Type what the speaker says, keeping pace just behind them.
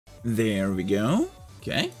There we go.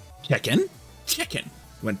 Okay. Tekken. Tekken.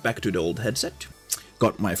 Went back to the old headset.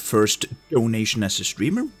 Got my first donation as a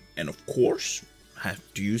streamer. And of course, have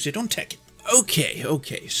to use it on Tekken.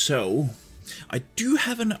 Okay, so I do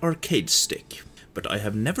have an arcade stick, but I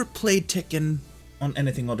have never played Tekken on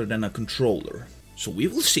anything other than a controller. So we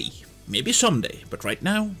will see. Maybe someday, but right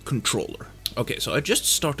now, controller. Okay, so I just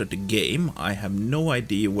started the game. I have no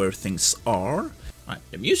idea where things are.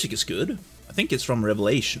 The music is good. I think it's from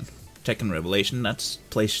Revelation. Tekken Revelation, that's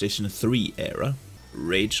PlayStation 3 era.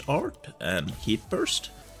 Rage Art and Heat Burst.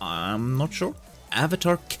 I'm not sure.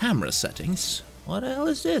 Avatar camera settings. What the hell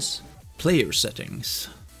is this? Player settings.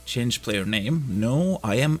 Change player name. No,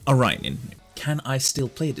 I am Orion. Can I still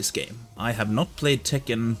play this game? I have not played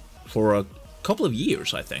Tekken for a couple of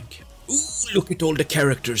years, I think. Ooh, look at all the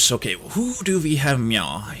characters. Okay, who do we have?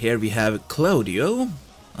 Yeah, here we have Claudio.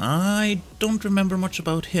 I don't remember much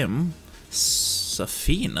about him.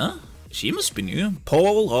 Safina? She must be new.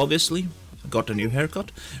 Paul, obviously. Got a new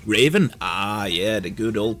haircut. Raven? Ah, yeah, the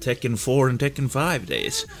good old Tekken 4 and Tekken 5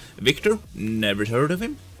 days. Victor? Never heard of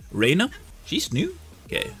him. Reina? She's new.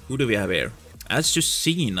 Okay, who do we have here?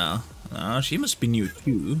 Azucena. She must be new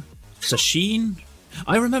too. Sashin?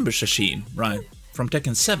 I remember Sashin, right, from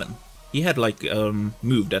Tekken 7. He had like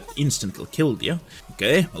move that instantly killed you.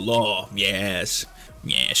 Okay, Law, yes.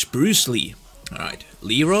 Yes, Bruce Lee. Alright,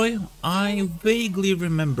 Leroy? I vaguely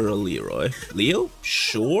remember a Leroy. Leo?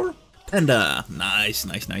 Sure. Panda? Nice.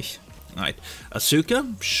 Alright,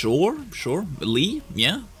 Asuka? Sure. Lee?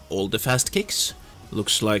 Yeah. All the fast kicks.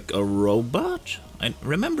 Looks like a robot. I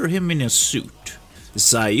remember him in a suit.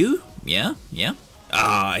 Zayu? Yeah.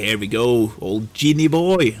 Ah, here we go. Old genie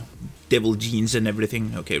boy. Devil jeans and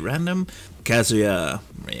everything. Okay, random. Kazuya.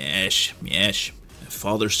 Yesh.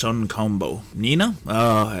 Father-son combo. Nina?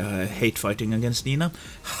 I hate fighting against Nina.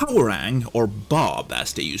 Hwoarang, or Bob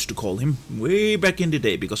as they used to call him, way back in the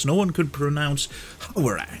day, because no one could pronounce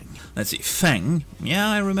Hwoarang. Let's see, Feng. Yeah,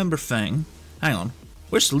 I remember Feng. Hang on,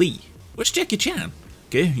 where's Lee? Where's Jackie Chan?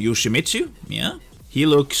 Okay, Yoshimitsu. Yeah, he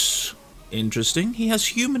looks interesting. He has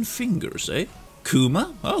human fingers, eh?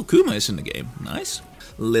 Kuma? Oh, Kuma is in the game. Nice.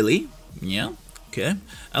 Lily? Yeah, okay.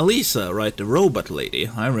 Alisa, right, the robot lady.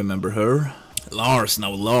 I remember her. Lars,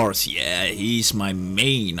 yeah, he's my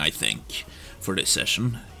main, I think, for this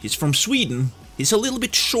session. He's from Sweden. He's a little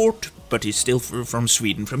bit short, but he's still from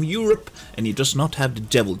Sweden, from Europe, and he does not have the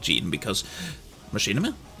devil gene, because...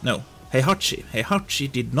 Machinima? No, Heihachi. Heihachi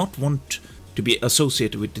did not want to be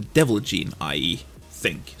associated with the devil gene, I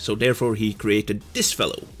think. So therefore he created this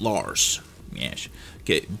fellow, Lars. Yes.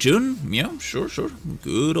 Okay, Jun? Yeah, sure.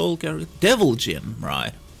 Good old character. Devil gene,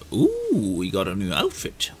 right. Ooh, we got a new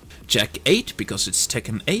outfit. Jack 8, because it's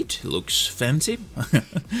Tekken 8, looks fancy.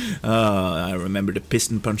 I remember the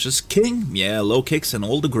piston punches. King, yeah, low kicks and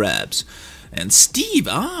all the grabs. And Steve,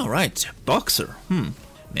 right, boxer,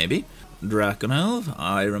 maybe. Draconelv,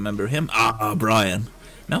 I remember him. Brian.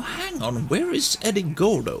 Now hang on, where is Eddie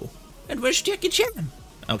Gordo? And where's Jackie Chan?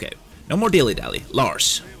 Okay, no more dilly-dally.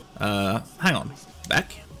 Lars. Hang on,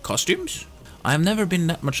 back, costumes? I've never been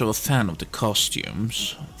that much of a fan of the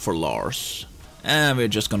costumes for Lars. And we're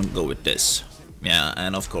just gonna go with this. Yeah,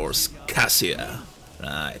 and of course, Cassia.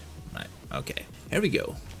 Right. Okay, here we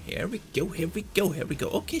go.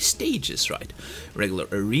 Okay, stages, right. Regular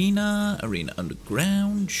arena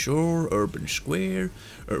underground, sure, urban square,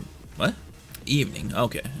 what? Evening,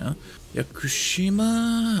 okay.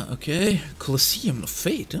 Yakushima, okay. Colosseum of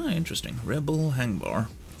Fate, interesting. Rebel, Hangbar,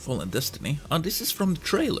 Fallen Destiny. This is from the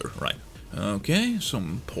trailer, right. Okay,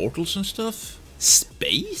 some portals and stuff.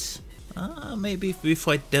 Space? Maybe if we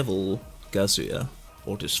fight Devil Kazuya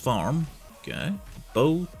or this farm. Okay.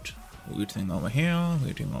 Boat. Waiting over here.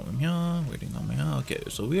 Okay,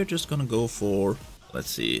 so we're just gonna go for... Let's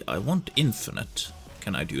see, I want infinite.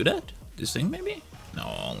 Can I do that? This thing maybe? No,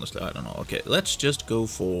 honestly, I don't know. Okay, let's just go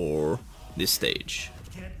for this stage.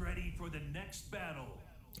 Get ready for the next battle.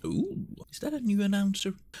 Ooh, is that a new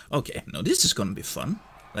announcer? Okay, now this is gonna be fun.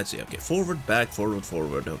 Let's see, okay, forward, back,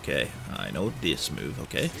 forward, okay. I know this move,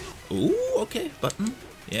 okay. Ooh, okay, button,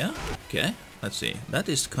 yeah, okay. Let's see, that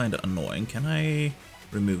is kind of annoying. Can I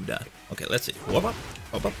remove that? Okay, let's see. Whoop up.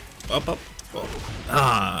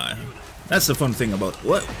 That's the fun thing about...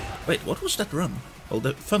 What? Wait, what was that run? Well,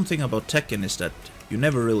 the fun thing about Tekken is that you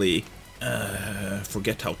never really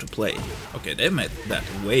forget how to play. Okay, they made that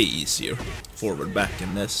way easier. Forward, back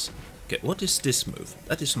in this. Okay, what is this move?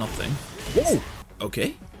 That is nothing. Whoa!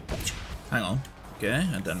 Okay, hang on. Okay,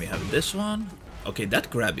 and then we have this one. Okay,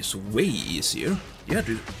 that grab is way easier. You have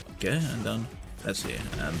to... Okay, and then... Let's see,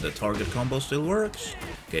 and the target combo still works.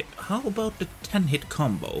 Okay, how about the 10-hit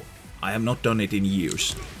combo? I have not done it in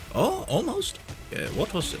years. Oh, almost. Yeah,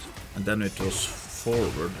 what was it? And then it was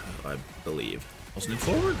forward, I believe. Wasn't it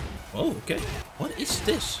forward? Oh, okay. What is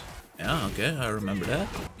this? Yeah, okay, I remember that.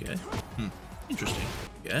 Okay. Interesting.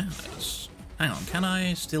 Yeah, nice. Hang on, can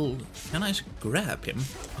I grab him?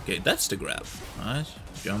 Okay, that's the grab. Nice.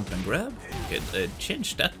 Jump and grab. Okay,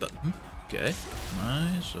 change that button. Okay,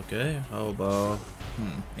 nice. Okay, how about...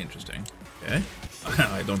 interesting. Okay.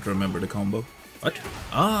 I don't remember the combo. What?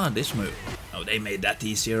 Ah, this move. Oh, they made that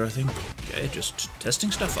easier, I think. Okay, just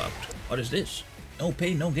testing stuff out. What is this? No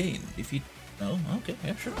pain, no gain. Defeat... No, okay,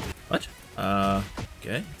 yeah, sure. What?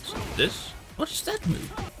 Okay, so this... What is that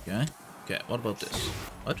move? Okay. Okay, what about this?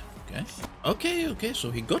 What? Okay. Okay,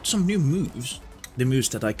 so he got some new moves. The moves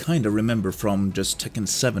that I kinda remember from just Tekken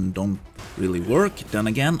 7 don't really work. Then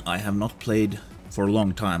again, I have not played for a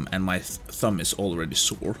long time and my thumb is already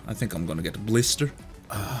sore. I think I'm gonna get a blister.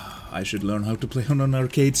 I should learn how to play on an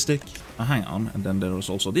arcade stick. Hang on, and then there was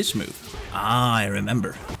also this move. Ah, I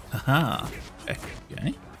remember. Haha.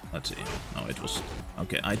 Okay, let's see. No, it was...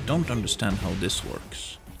 Okay, I don't understand how this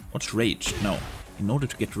works. What's rage? No. In order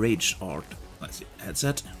to get rage art... Let's see.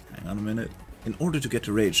 Headset. Hang on a minute. In order to get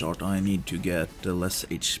the rage art, I need to get less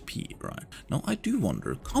HP, right? No, I do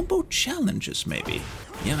wonder. Combo challenges, maybe?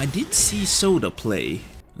 Yeah, I did see Soda play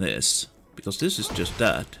this. Because this is just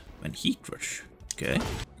that. When Heat Rush. Okay.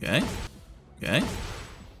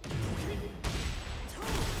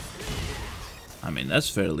 I mean, that's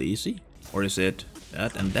fairly easy. Or is it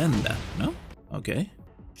that and then that? No? Okay.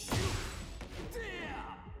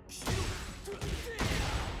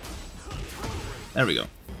 There we go.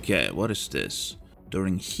 Okay, what is this?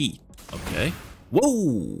 During heat. Okay.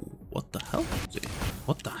 Whoa! What the hell?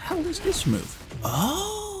 What the hell is this move?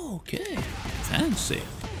 Oh, okay. Fancy.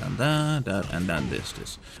 And that, and then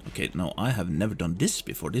this. Okay, no, I have never done this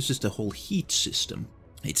before. This is the whole heat system.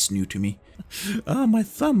 It's new to me. Ah, my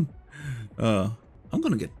thumb. I'm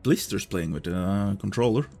gonna get blisters playing with the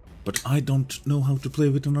controller. But I don't know how to play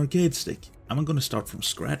with an arcade stick. I'm gonna start from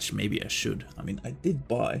scratch. Maybe I should. I mean, I did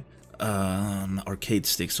buy an arcade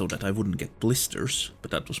stick so that I wouldn't get blisters. But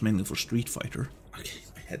that was mainly for Street Fighter. Okay,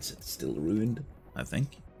 my headset's still ruined, I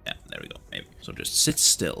think. Yeah, there we go. Maybe. So just sit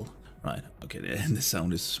still. Right, okay, the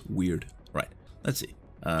sound is weird. Right, let's see.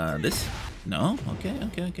 This? No? Okay.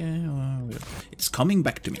 It's coming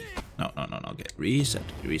back to me. No, okay. Reset.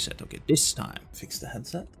 Okay, this time. Fix the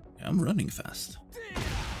headset. Okay, I'm running fast.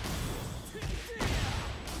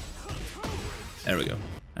 There we go.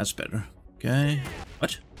 That's better. Okay.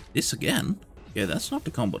 What? This again? Yeah, that's not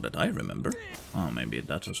the combo that I remember. Oh, maybe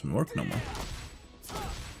that doesn't work no more.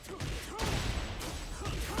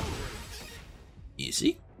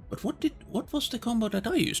 Easy. But what was the combo that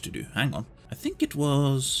I used to do? Hang on. I think it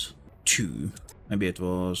was 2. Maybe it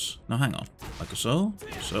was... No, hang on. Like so.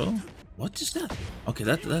 What is that? Okay,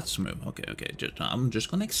 that's a move. Okay. I'm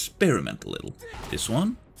just gonna experiment a little. This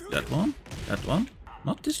one. That one.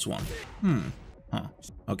 Not this one. Huh.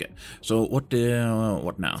 Okay. So what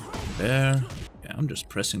now? There. Yeah, I'm just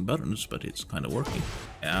pressing buttons, but it's kind of working.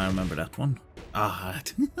 Yeah, I remember that one. Ah,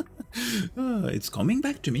 it's coming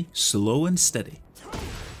back to me. Slow and steady.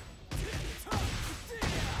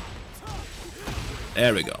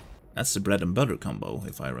 There we go. That's the bread and butter combo,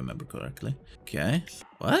 if I remember correctly. Okay.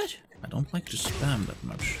 What? I don't like to spam that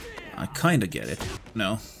much. I kinda get it.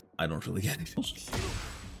 No, I don't really get it.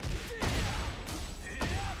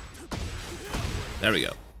 There we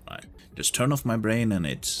go. Right. Just turn off my brain and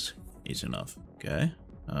it's easy enough. Okay.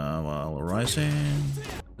 While rising.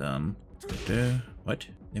 Then... What?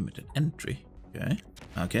 Limited entry. Okay.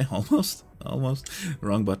 Okay, almost.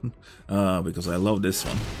 Wrong button. Because I love this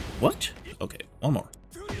one. What? Okay, one more.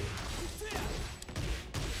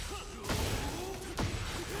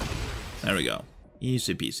 There we go.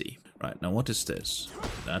 Easy peasy. Right, now what is this?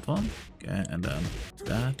 That one. Okay, and then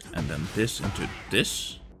that, and then this into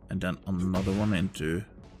this, and then another one into...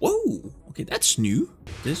 Whoa! Okay, that's new.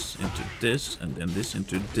 This into this, and then this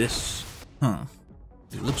into this. Huh.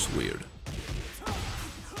 It looks weird.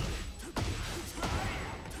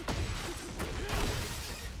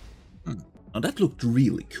 Now that looked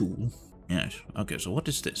really cool. Yes. Okay, so what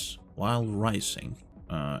is this? While rising.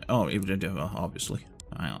 Obviously.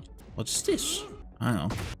 Hang on. What's this? Hang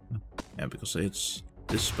on. Yeah, because it's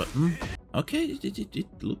this button. Okay,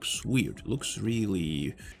 it looks weird. It looks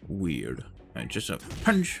really weird. Just a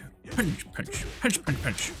punch.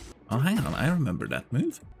 Oh, hang on. I remember that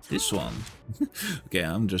move. This one. Okay,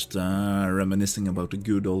 I'm just reminiscing about the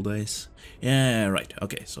good old days. Yeah, right.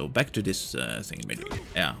 Okay, so back to this thing.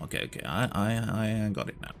 Yeah, okay. I got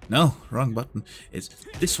it now. No, wrong button. It's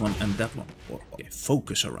this one and that one. Okay,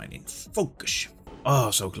 focus, Orion. Focus.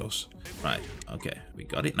 Oh, so close. Right, okay, we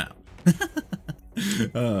got it now.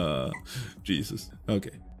 Jesus.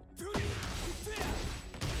 Okay.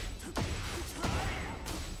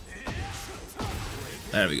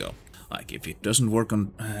 There we go. Like, if it doesn't work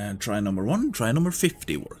on try number 1, try number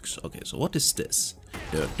 50 works. Okay, so what is this?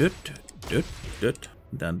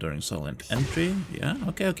 Then during silent entry. Yeah,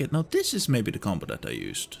 okay. Now this is maybe the combo that I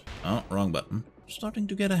used. Oh, wrong button. Starting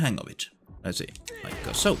to get a hang of it. Let's see. Like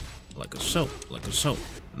a so. Like a so. Like a so.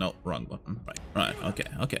 No, wrong button. Right, okay.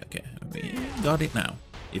 We got it now.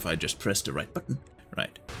 If I just press the right button.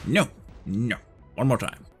 Right. No. One more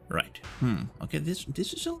time. Right. Okay, this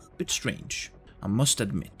is a little bit strange, I must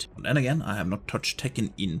admit. And then again, I have not touched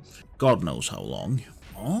Tekken in God knows how long.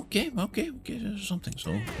 Okay, there's something.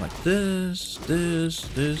 So, like this.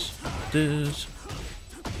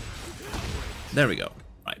 There we go.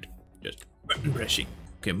 Right, just button pressing.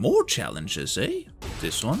 Okay, more challenges, eh?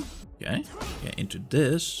 This one. Okay, into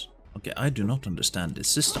this. Okay, I do not understand this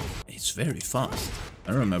system. It's very fast.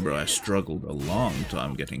 I remember I struggled a long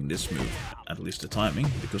time getting this move, at least the timing,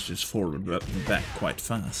 because it's forward back quite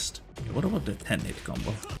fast. Okay, what about the 10-hit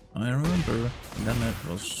combo? I remember, and then it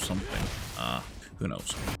was something. Who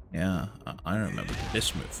knows? Yeah, I remember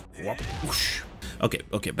this move. Whoosh.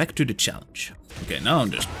 Okay, back to the challenge. Okay, now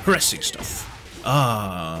I'm just pressing stuff.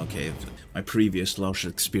 Okay, my previous Lars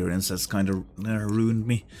experience has kind of ruined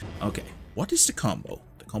me. Okay, what is the combo?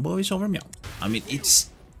 The combo is over meow. I mean,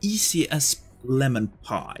 it's easy as lemon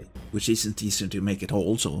pie, which isn't easy to make at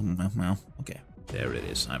all, so, well, okay, there it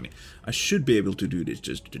is. I mean, I should be able to do this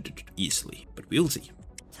just easily, but we'll see.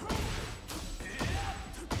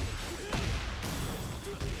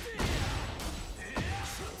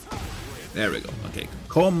 There we go. Okay,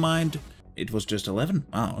 calm mind. It was just 11.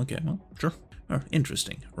 Oh, okay, well, sure.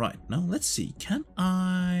 Interesting. Right, now let's see. Can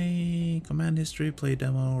I command history, play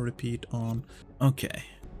demo, repeat on? Okay,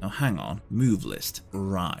 now hang on. Move list.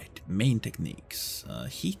 Right, main techniques.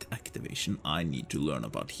 Heat activation. I need to learn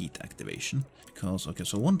about heat activation. Because, okay,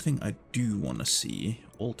 so one thing I do want to see.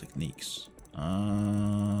 All techniques.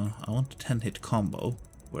 I want the 10-hit combo.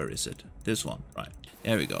 Where is it? This one. Right,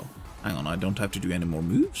 there we go. Hang on, I don't have to do any more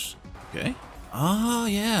moves. Okay.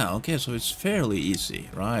 Yeah, okay, so it's fairly easy.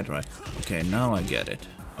 Right. Okay, now I get it.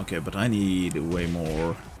 Okay, but I need way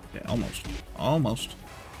more. Okay, almost.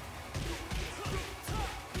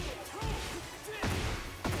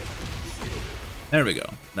 There we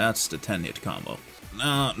go. That's the 10-hit combo.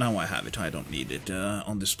 Now I have it. I don't need it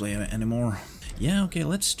on display anymore. Yeah, okay,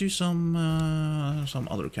 let's do some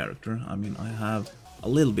other character. I mean, I have a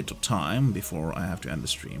little bit of time before I have to end the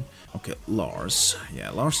stream. Okay, Lars. Yeah,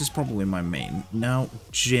 Lars is probably my main. Now,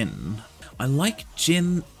 Jin. I like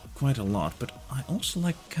Jin quite a lot, but I also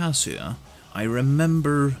like Kazuya. I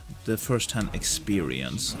remember the first-hand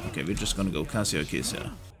experience. Okay, we're just gonna go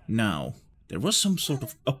Kazuya. Now, there was some sort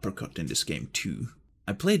of uppercut in this game too.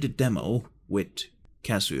 I played the demo with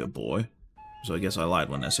Kazuya boy, so I guess I lied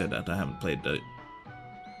when I said that. I haven't played the...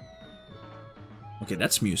 Okay,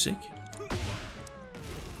 that's music.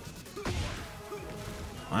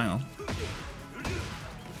 Hang on.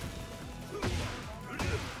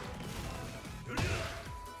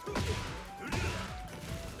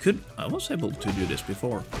 I was able to do this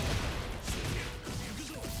before.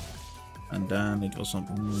 And then it was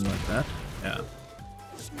something like that. Yeah.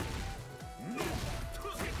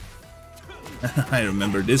 I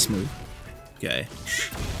remember this move. Okay.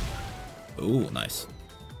 Oh, nice.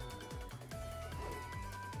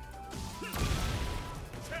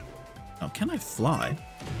 Now, can I fly?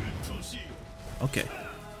 Okay.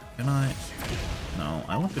 Can I... No,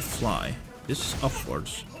 I want to fly. This is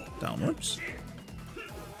upwards. Downwards.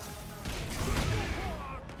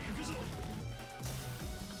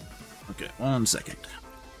 Okay, 1 second.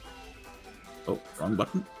 Oh, wrong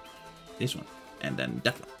button. This one. And then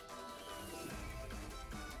that one.